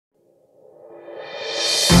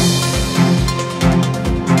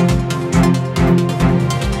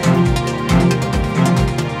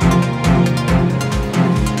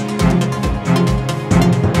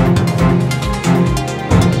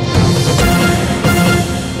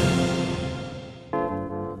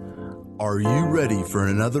Are you ready for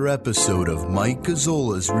another episode of Mike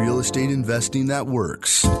Gazzola's Real Estate Investing That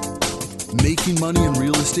Works? Making money in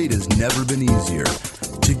real estate has never been easier.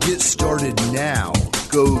 To get started now,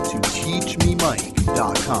 go to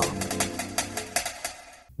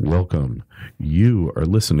teachmemike.com. Welcome. You are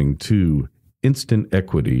listening to Instant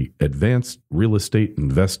Equity, Advanced Real Estate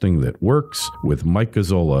Investing That Works with Mike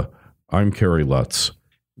Gazzola. I'm Kerry Lutz.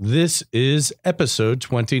 This is episode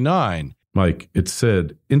 29. Mike, it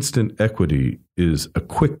said instant equity is a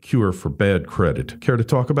quick cure for bad credit. Care to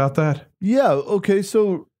talk about that? Yeah, okay.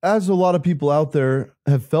 So as a lot of people out there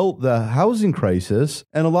have felt the housing crisis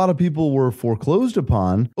and a lot of people were foreclosed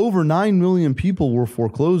upon, over 9 million people were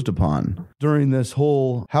foreclosed upon during this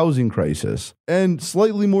whole housing crisis. And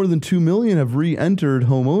slightly more than 2 million have re-entered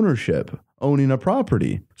home ownership, owning a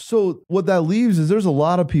property. So what that leaves is there's a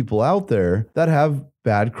lot of people out there that have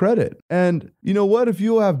bad credit. And you know what? If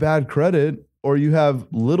you have bad credit or you have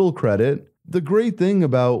little credit, the great thing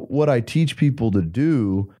about what I teach people to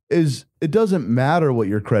do is it doesn't matter what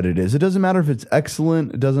your credit is. It doesn't matter if it's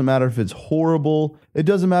excellent. It doesn't matter if it's horrible. It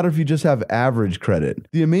doesn't matter if you just have average credit.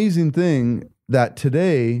 The amazing thing that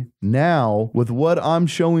today, now, with what I'm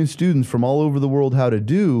showing students from all over the world how to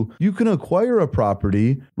do, you can acquire a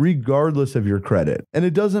property regardless of your credit. And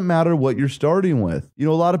it doesn't matter what you're starting with. You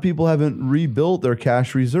know, a lot of people haven't rebuilt their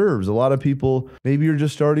cash reserves. A lot of people, maybe you're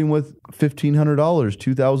just starting with $1,500,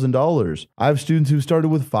 $2,000. I have students who started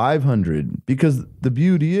with $500 because the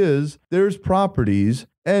beauty is there's properties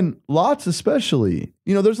and lots especially.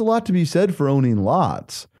 You know, there's a lot to be said for owning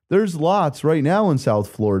lots. There's lots right now in South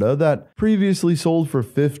Florida that previously sold for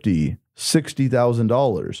 $50,000,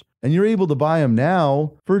 $60,000. And you're able to buy them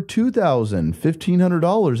now for $2,000,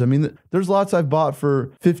 $1,500. I mean, there's lots I've bought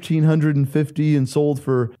for $1,550 and sold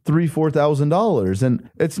for $3,000, $4,000. And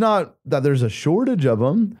it's not that there's a shortage of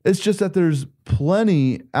them. It's just that there's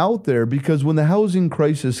plenty out there because when the housing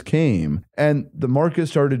crisis came and the market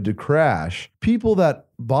started to crash, people that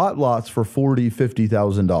bought lots for $40,000,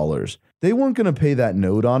 $50,000, they weren't going to pay that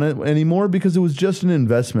note on it anymore because it was just an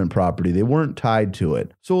investment property. They weren't tied to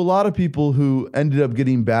it. So a lot of people who ended up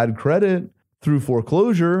getting bad credit through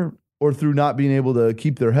foreclosure or through not being able to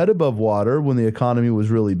keep their head above water when the economy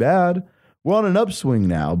was really bad, we're on an upswing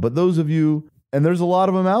now. But those of you, and there's a lot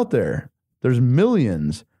of them out there, there's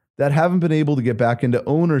millions that haven't been able to get back into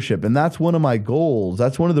ownership. And that's one of my goals.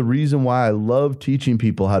 That's one of the reasons why I love teaching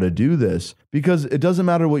people how to do this, because it doesn't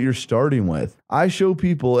matter what you're starting with. I show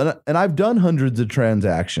people, and I've done hundreds of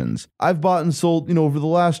transactions. I've bought and sold, over the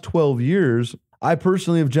last 12 years, I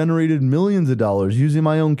personally have generated millions of dollars using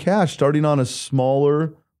my own cash, starting on a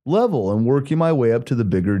smaller level and working my way up to the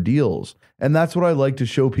bigger deals. And that's what I like to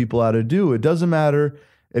show people how to do. It doesn't matter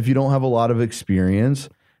if you don't have a lot of experience.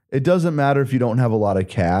 It doesn't matter if you don't have a lot of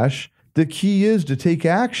cash. The key is to take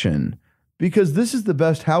action, because this is the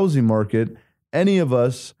best housing market any of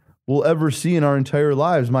us will ever see in our entire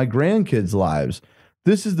lives, my grandkids' lives.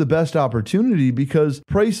 This is the best opportunity because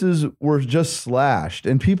prices were just slashed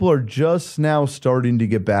and people are just now starting to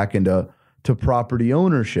get back into property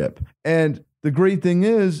ownership. And the great thing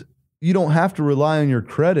is you don't have to rely on your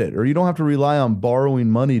credit, or you don't have to rely on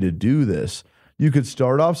borrowing money to do this. You could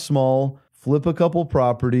start off small, flip a couple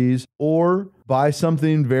properties, or buy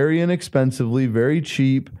something very inexpensively, very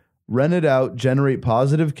cheap, rent it out, generate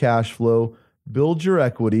positive cash flow, build your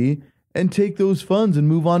equity, and take those funds and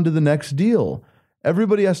move on to the next deal.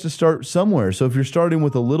 Everybody has to start somewhere. So if you're starting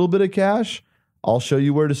with a little bit of cash, I'll show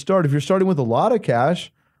you where to start. If you're starting with a lot of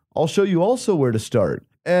cash, I'll show you also where to start.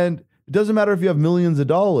 And it doesn't matter if you have millions of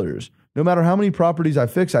dollars. No matter how many properties I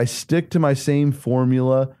fix, I stick to my same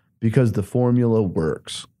formula because the formula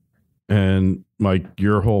works. And Mike,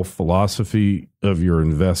 your whole philosophy of your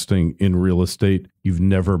investing in real estate, you've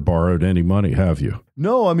never borrowed any money, have you?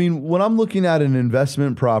 No, I mean, when I'm looking at an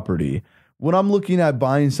investment property, when I'm looking at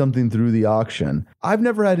buying something through the auction, I've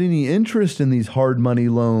never had any interest in these hard money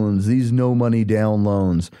loans, these no money down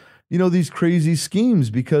loans, these crazy schemes,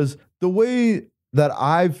 because the way that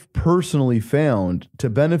I've personally found to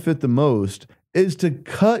benefit the most is to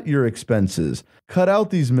cut your expenses, cut out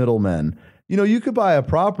these middlemen. You could buy a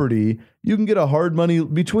property, you can get a hard money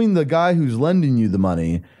between the guy who's lending you the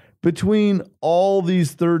money, between all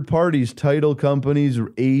these third parties, title companies,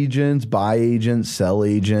 agents, buy agent, sell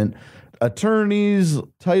agent, attorneys,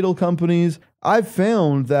 title companies. I've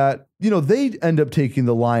found that, they end up taking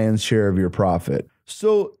the lion's share of your profit.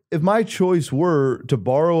 So if my choice were to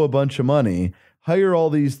borrow a bunch of money, hire all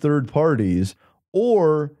these third parties,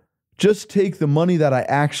 or just take the money that I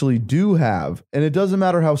actually do have, and it doesn't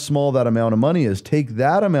matter how small that amount of money is, take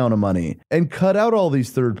that amount of money and cut out all these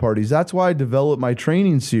third parties. That's why I developed my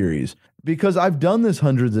training series. because I've done this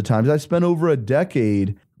hundreds of times. I spent over a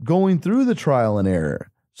decade going through the trial and error.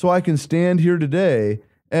 So I can stand here today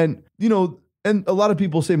and, and a lot of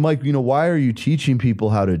people say, Mike, why are you teaching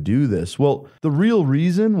people how to do this? Well, the real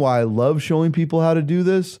reason why I love showing people how to do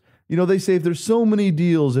this, they say if there's so many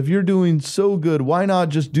deals, if you're doing so good, why not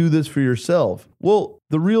just do this for yourself? Well,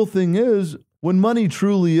 the real thing is, when money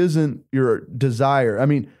truly isn't your desire,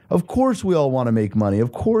 of course we all want to make money.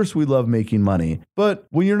 Of course we love making money. But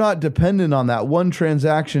when you're not dependent on that one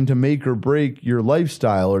transaction to make or break your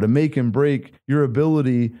lifestyle or to make and break your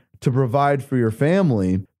ability to provide for your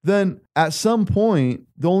family, then at some point,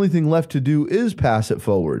 the only thing left to do is pass it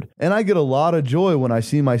forward. And I get a lot of joy when I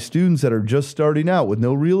see my students that are just starting out with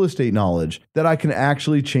no real estate knowledge, that I can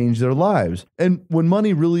actually change their lives. And when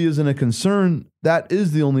money really isn't a concern, that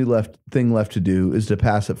is the only thing left to do, is to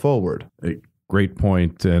pass it forward. Great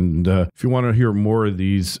point. And if you want to hear more of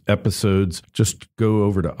these episodes, just go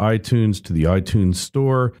over to iTunes, to the iTunes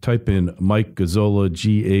store, type in Mike Gazzola,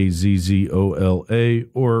 Gazzola,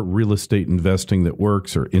 or Real Estate Investing That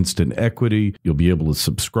Works, or Instant Equity. You'll be able to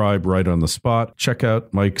subscribe right on the spot. Check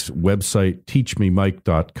out Mike's website,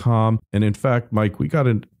 teachmemike.com. And in fact, Mike, we got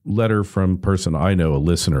a letter from a person I know, a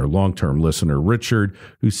listener, long-term listener, Richard,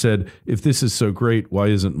 who said, if this is so great, why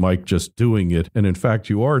isn't Mike just doing it? And in fact,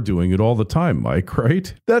 you are doing it all the time, Mike,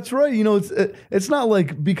 right? That's right. It's not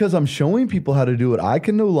like because I'm showing people how to do it, I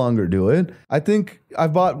can no longer do it. I think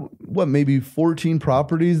I've bought, maybe 14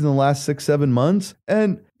 properties in the last 6-7 months.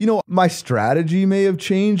 And, my strategy may have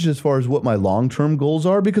changed as far as what my long-term goals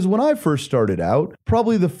are, because when I first started out,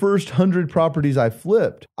 probably the first 100 properties I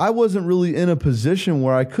flipped, I wasn't really in a position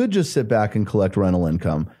where I could just sit back and collect rental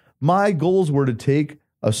income. My goals were to take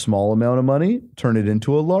a small amount of money, turn it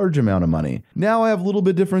into a large amount of money. Now I have a little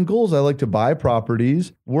bit different goals. I like to buy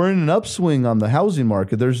properties. We're in an upswing on the housing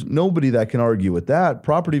market. There's nobody that can argue with that.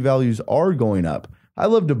 Property values are going up. I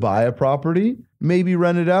love to buy a property, maybe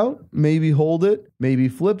rent it out, maybe hold it, maybe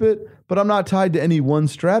flip it, but I'm not tied to any one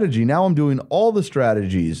strategy. Now I'm doing all the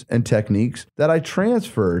strategies and techniques that I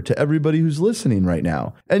transfer to everybody who's listening right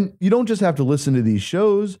now. And you don't just have to listen to these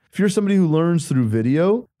shows. If you're somebody who learns through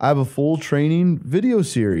video, I have a full training video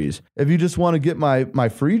series. If you just want to get my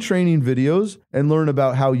free training videos and learn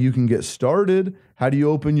about how you can get started, how do you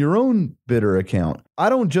open your own bidder account? I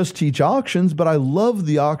don't just teach auctions, but I love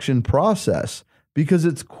the auction process because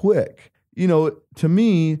it's quick. To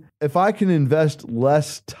me, if I can invest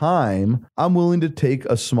less time, I'm willing to take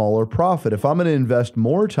a smaller profit. If I'm going to invest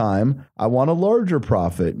more time, I want a larger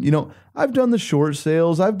profit. I've done the short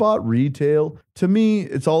sales, I've bought retail. To me,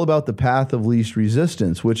 it's all about the path of least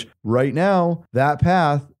resistance, which right now, that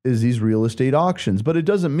path is these real estate auctions. But it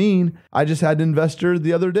doesn't mean I just had an investor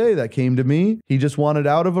the other day that came to me. He just wanted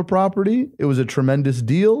out of a property. It was a tremendous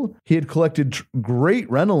deal. He had collected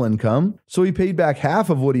great rental income. So he paid back half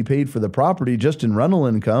of what he paid for the property just in rental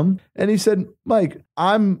income. And he said, Mike,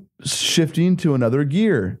 I'm shifting to another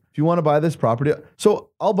gear. If you want to buy this property, so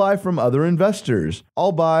I'll buy from other investors.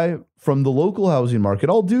 I'll buy from the local housing market.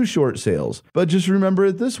 I'll do short sales. But just remember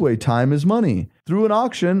it this way, time is money. Through an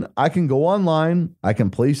auction, I can go online, I can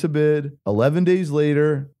place a bid. 11 days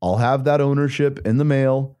later, I'll have that ownership in the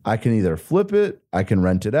mail. I can either flip it, I can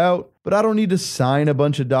rent it out, but I don't need to sign a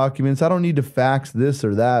bunch of documents. I don't need to fax this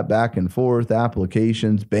or that back and forth,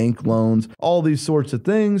 applications, bank loans, all these sorts of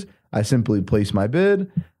things. I simply place my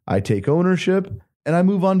bid, I take ownership, and I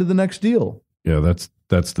move on to the next deal. Yeah,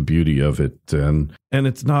 that's the beauty of it. And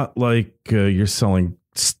it's not like you're selling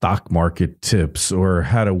stock market tips or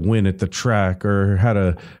how to win at the track or how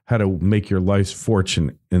to make your life's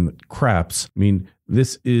fortune in craps. I mean,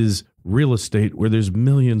 this is real estate where there's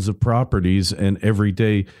millions of properties, and every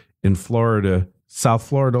day in Florida, South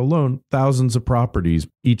Florida alone, thousands of properties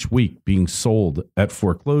each week being sold at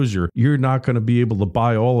foreclosure. You're not going to be able to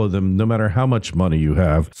buy all of them no matter how much money you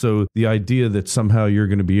have. So the idea that somehow you're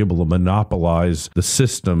going to be able to monopolize the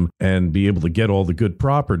system and be able to get all the good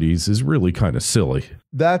properties is really kind of silly.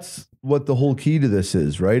 That's what the whole key to this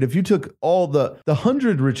is, right? If you took all the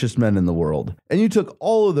 100 richest men in the world and you took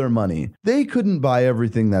all of their money, they couldn't buy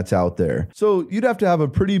everything that's out there. So you'd have to have a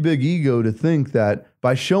pretty big ego to think that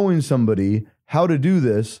by showing somebody how to do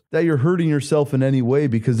this, that you're hurting yourself in any way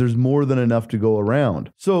because there's more than enough to go around.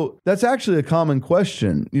 So that's actually a common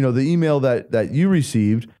question. The email that you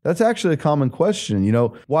received, that's actually a common question.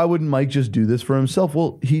 Why wouldn't Mike just do this for himself?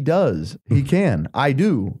 Well, he does. He can. I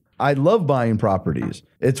do. I love buying properties.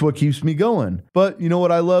 It's what keeps me going. But you know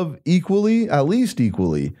what I love equally, at least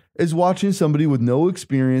equally, is watching somebody with no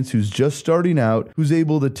experience who's just starting out, who's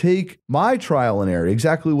able to take my trial and error,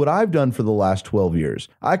 exactly what I've done for the last 12 years.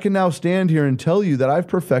 I can now stand here and tell you that I've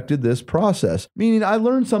perfected this process, meaning I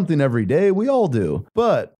learn something every day. We all do.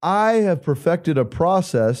 But I have perfected a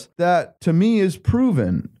process that to me is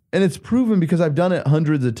proven. And it's proven because I've done it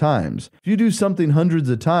hundreds of times. If you do something hundreds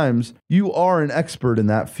of times, you are an expert in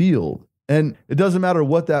that field. And it doesn't matter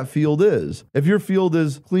what that field is. If your field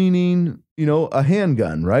is cleaning, a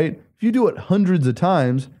handgun, right? If you do it hundreds of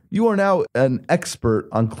times, you are now an expert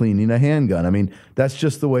on cleaning a handgun. I mean, that's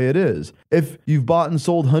just the way it is. If you've bought and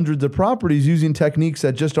sold hundreds of properties using techniques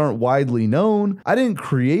that just aren't widely known, I didn't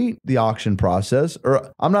create the auction process,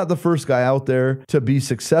 or I'm not the first guy out there to be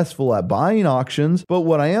successful at buying auctions, but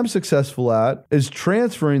what I am successful at is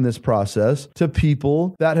transferring this process to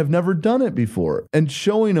people that have never done it before and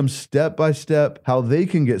showing them step by step how they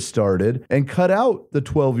can get started and cut out the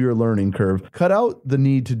 12-year learning curve, cut out the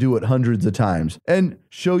need to do it hundreds of times, and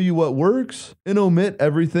show you what works and omit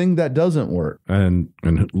everything that doesn't work. And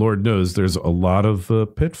Lord knows there's a lot of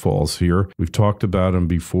pitfalls here. We've talked about them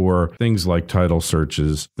before. Things like title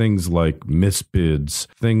searches, things like misbids,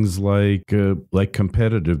 things like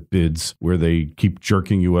competitive bids where they keep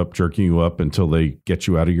jerking you up until they get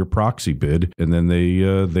you out of your proxy bid, and then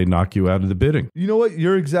they knock you out of the bidding. You know what?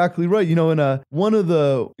 You're exactly right. One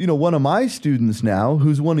of my students now,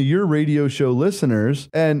 who's one of your radio show listeners,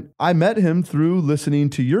 and I met him through listening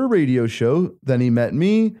to your radio show. Then he met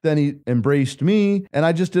me, then he embraced me, and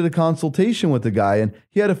I just did a consultation with the guy, and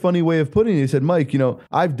he had a funny way of putting it. He said, Mike,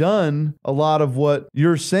 I've done a lot of what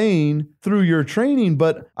you're saying through your training,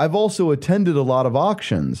 but I've also attended a lot of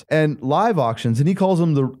auctions and live auctions, and he calls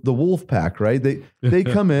them the wolf pack, right? They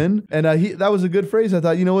come in, and that was a good phrase. I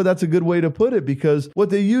thought, you know what, that's a good way to put it, because what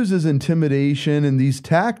they use is intimidation and these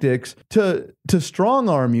tactics to strong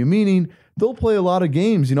arm you, meaning they'll play a lot of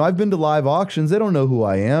games. I've been to live auctions. They don't know who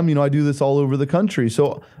I am. I do this all over the country.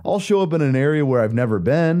 So I'll show up in an area where I've never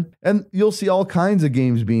been, and you'll see all kinds of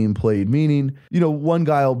games being played, meaning, one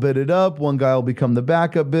guy will bid it up, one guy will become the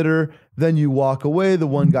backup bidder. Then you walk away, the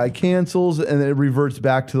one guy cancels, and it reverts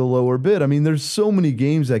back to the lower bid. I mean, there's so many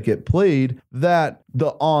games that get played that the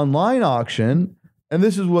online auction, and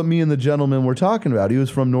this is what me and the gentleman were talking about. He was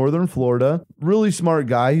from Northern Florida, really smart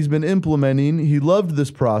guy. He's been implementing. He loved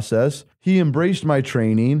this process. He embraced my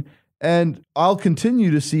training, and I'll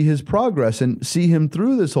continue to see his progress and see him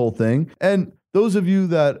through this whole thing. And those of you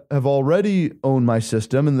that have already owned my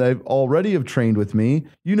system and they've already have trained with me,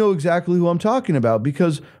 you know exactly who I'm talking about,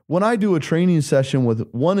 because when I do a training session with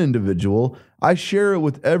one individual, I share it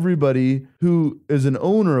with everybody who is an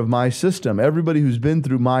owner of my system, everybody who's been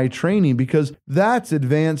through my training, because that's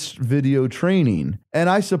advanced video training. And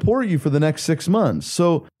I support you for the next 6 months.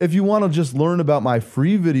 So if you want to just learn about my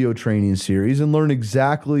free video training series and learn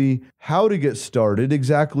exactly how to get started,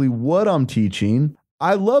 exactly what I'm teaching,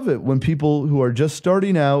 I love it when people who are just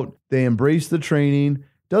starting out, they embrace the training.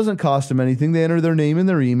 Doesn't cost them anything. They enter their name and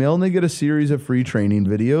their email, and they get a series of free training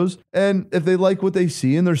videos. And if they like what they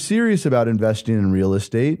see and they're serious about investing in real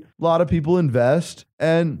estate, a lot of people invest.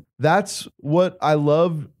 And that's what I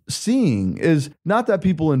love seeing, is not that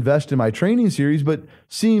people invest in my training series, but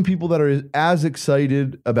seeing people that are as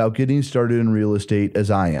excited about getting started in real estate as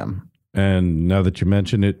I am. And now that you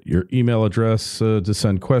mention it, your email address to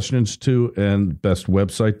send questions to and best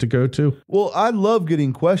website to go to? Well, I love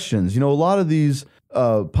getting questions. A lot of these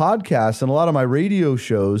podcasts and a lot of my radio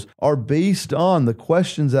shows are based on the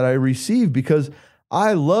questions that I receive, because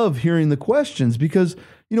I love hearing the questions, because,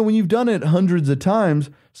 when you've done it hundreds of times,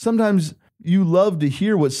 sometimes you love to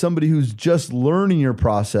hear what somebody who's just learning your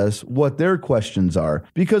process, what their questions are.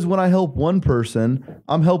 Because when I help one person,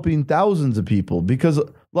 I'm helping thousands of people, because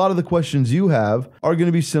a lot of the questions you have are going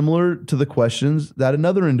to be similar to the questions that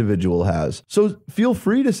another individual has. So feel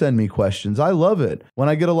free to send me questions. I love it. When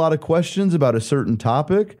I get a lot of questions about a certain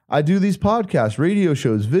topic, I do these podcasts, radio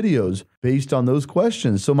shows, videos based on those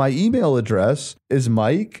questions. So my email address is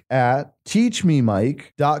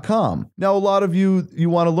mike@teachmemike.com. Now, a lot of you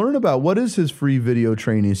want to learn about what is his free video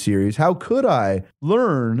training series. How could I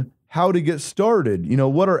learn how to get started?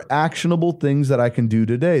 What are actionable things that I can do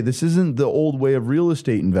today? This isn't the old way of real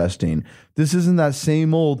estate investing. This isn't that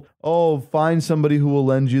same old, find somebody who will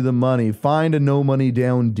lend you the money, find a no money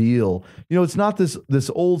down deal. It's not this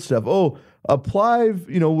old stuff. Apply,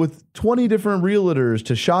 with 20 different realtors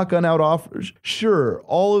to shotgun out offers. Sure,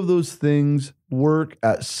 all of those things work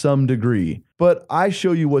at some degree, but I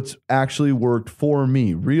show you what's actually worked for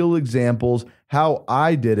me. Real examples, how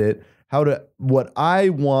I did it, what I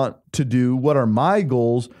want to do, what are my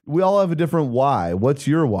goals. We all have a different why. What's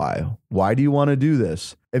your why? Why do you want to do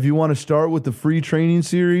this? If you want to start with the free training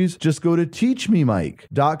series, just go to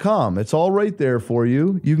teachmemike.com. It's all right there for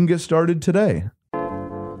you. You can get started today.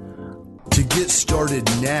 To get started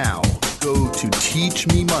now, go to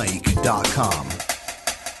teachmemike.com.